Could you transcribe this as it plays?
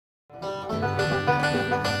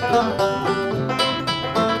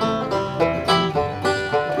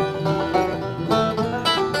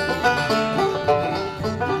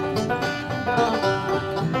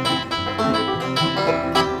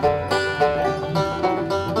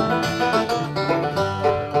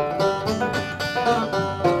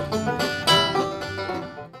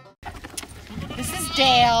This is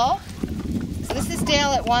Dale. So this is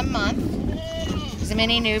Dale at 1 month. He's a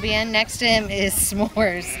mini Nubian. Next to him is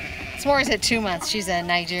S'mores. S'mores at 2 months. She's a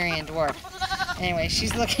Nigerian dwarf. Anyway,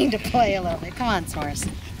 she's looking to play a little bit. Come on, S'mores.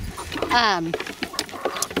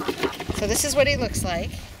 So this is what he looks like.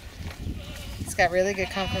 He's got really good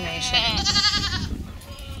conformation.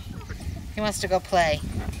 He wants to go play.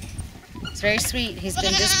 He's very sweet. He's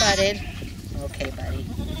been disbudded. Okay, buddy.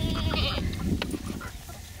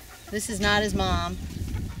 This is not his mom.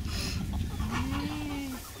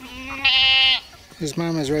 His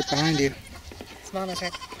mom is right behind you. His mom is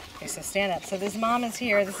right. Okay, so stand up. So this mom is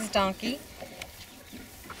here. This is Donkey.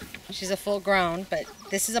 She's a full grown, but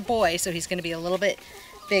this is a boy, so he's going to be a little bit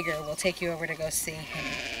bigger. We'll take you over to go see him.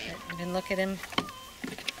 And look at him.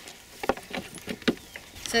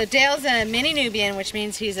 So Dale's a mini Nubian, which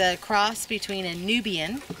means he's a cross between a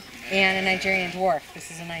Nubian and a Nigerian dwarf.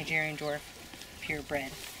 This is a Nigerian dwarf,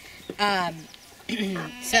 purebred.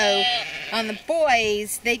 So on the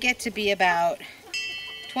boys, they get to be about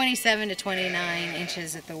 27 to 29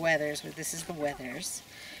 inches at the wethers. This is the wethers.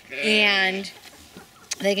 And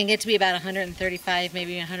they can get to be about 135,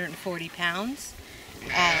 maybe 140 pounds.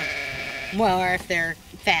 Well, or if they're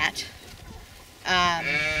fat.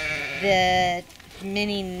 The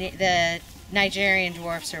Nigerian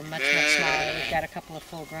dwarfs are much, much smaller. We've got a couple of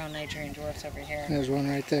full-grown Nigerian dwarfs over here. There's one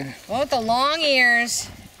right there. Well, with the long ears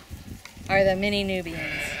are the mini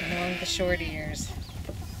Nubians, and the one with the short ears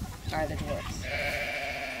are the dwarfs.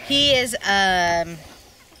 He is, I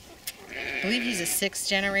believe he's a 6th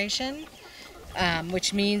generation,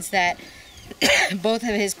 which means that both of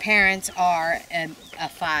his parents are a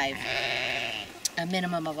 5, a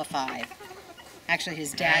minimum of a 5. Actually,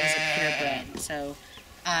 his dad is a purebred, so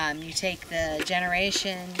you take the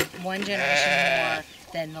generation, one generation more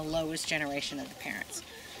than the lowest generation of the parents.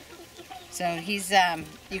 So he's,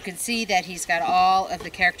 you can see that he's got all of the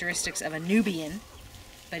characteristics of a Nubian,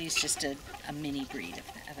 but he's just a mini breed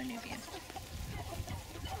of a Nubian.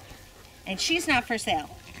 And she's not for sale.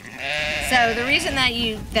 So the reason that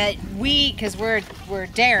we, because we're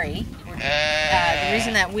dairy, the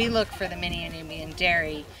reason that we look for the mini Nubian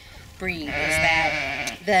dairy breed is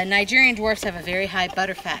that the Nigerian dwarfs have a very high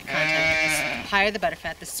butterfat content. The higher the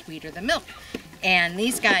butterfat, the sweeter the milk. And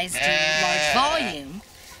these guys do large volume,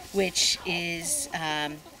 which is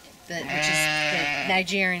the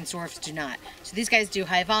Nigerian dwarfs do not. So these guys do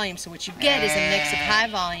high volume. So what you get is a mix of high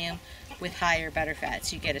volume with higher butterfat.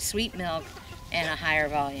 So you get a sweet milk and a higher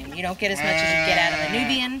volume. You don't get as much as you get out of a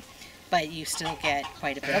Nubian, but you still get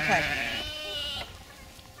quite a bit. Okay.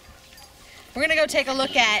 We're going to go take a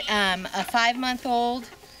look at a 5-month-old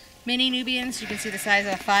mini Nubian, so you can see the size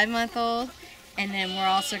of a 5-month-old. And then we're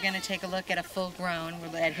also going to take a look at a full-grown,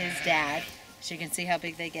 at his dad, so you can see how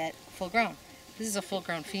big they get full-grown. This is a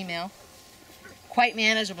full-grown female. Quite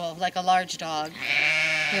manageable, like a large dog.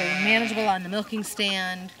 They're manageable on the milking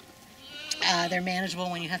stand. They're manageable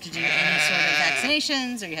when you have to do any sort of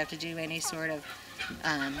vaccinations, or you have to do any sort of,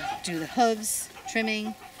 do the hooves,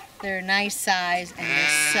 trimming. They're a nice size, and you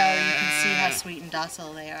can see how sweet and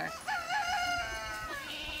docile they are.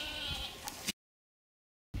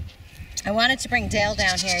 I wanted to bring Dale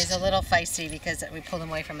down here. He's a little feisty because we pulled him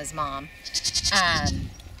away from his mom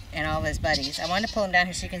and all of his buddies. I wanted to pull him down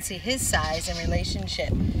here so you can see his size in relationship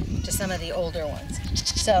to some of the older ones.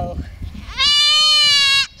 So,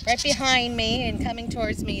 right behind me and coming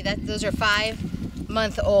towards me, those are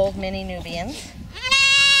 5-month-old mini Nubians.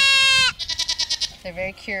 They're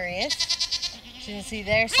very curious. As you can see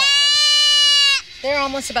their size. They're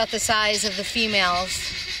almost about the size of the females,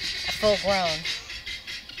 full grown.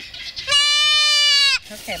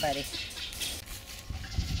 Okay, buddy.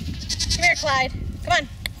 Come here, Clyde. Come on.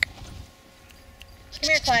 Come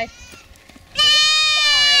here, Clyde. So this is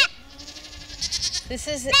Clyde. This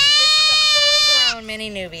is a full-grown mini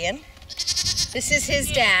Nubian. This is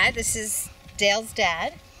his dad. This is Dale's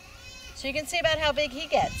dad. So you can see about how big he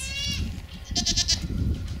gets.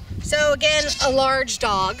 So again, a large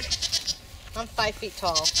dog. I'm 5 feet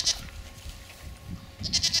tall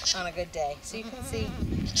on a good day. So you can see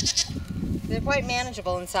they're quite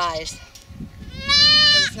manageable in size.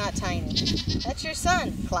 But it's not tiny. That's your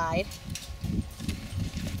son, Clyde.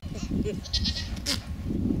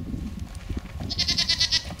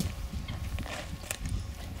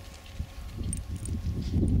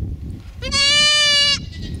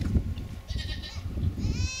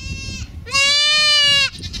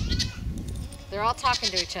 They're all talking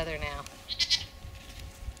to each other now.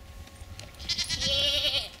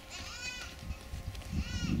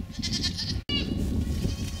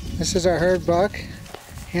 This is our herd buck,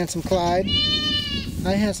 Handsome Clyde.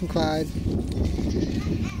 Hi, Handsome Clyde.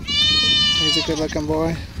 He's a good-looking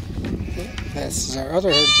boy. This is our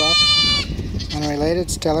other herd buck, unrelated,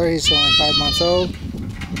 Stellar. He's only 5 months old,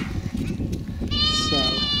 so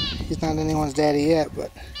he's not anyone's daddy yet,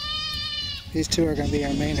 but these two are going to be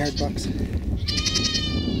our main herd bucks.